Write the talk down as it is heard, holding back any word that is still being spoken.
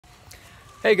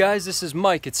Hey guys, this is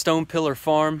Mike at Stone Pillar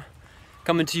Farm,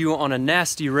 coming to you on a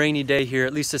nasty rainy day here.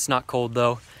 At least it's not cold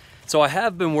though. So I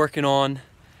have been working on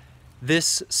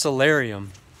this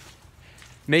solarium,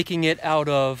 making it out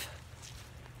of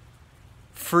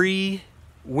free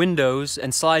windows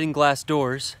and sliding glass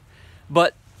doors,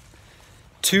 but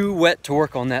too wet to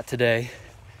work on that today.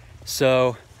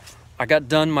 So I got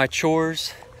done my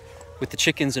chores with the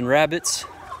chickens and rabbits.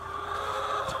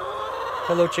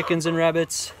 Hello chickens and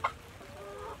rabbits.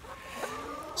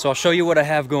 So I'll show you what I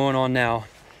have going on now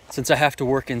since I have to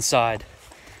work inside.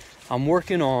 I'm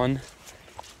working on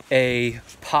a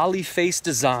Polyface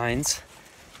Designs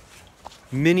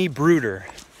mini brooder,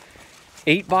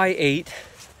 8x8,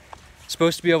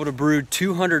 supposed to be able to brood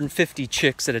 250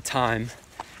 chicks at a time.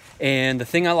 And the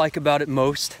thing I like about it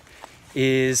most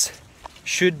is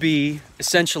should be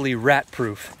essentially rat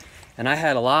proof. And I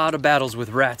had a lot of battles with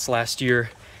rats last year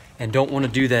and don't want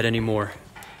to do that anymore.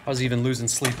 I was even losing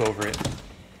sleep over it.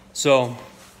 So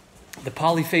the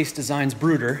Polyface Designs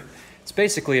brooder, it's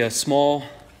basically a small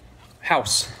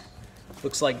house.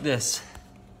 Looks like this.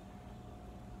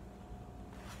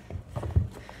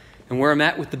 And where I'm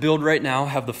at with the build right now, I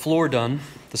have the floor done,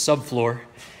 the subfloor,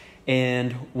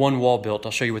 and one wall built.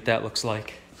 I'll show you what that looks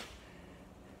like.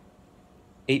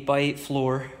 8x8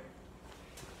 floor,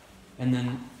 and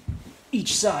then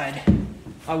each side,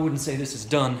 I wouldn't say this is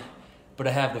done, but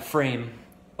I have the frame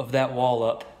of that wall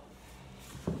up.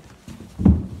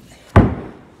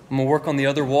 I'm gonna work on the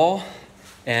other wall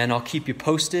and I'll keep you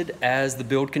posted as the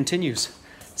build continues.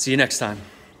 See you next time.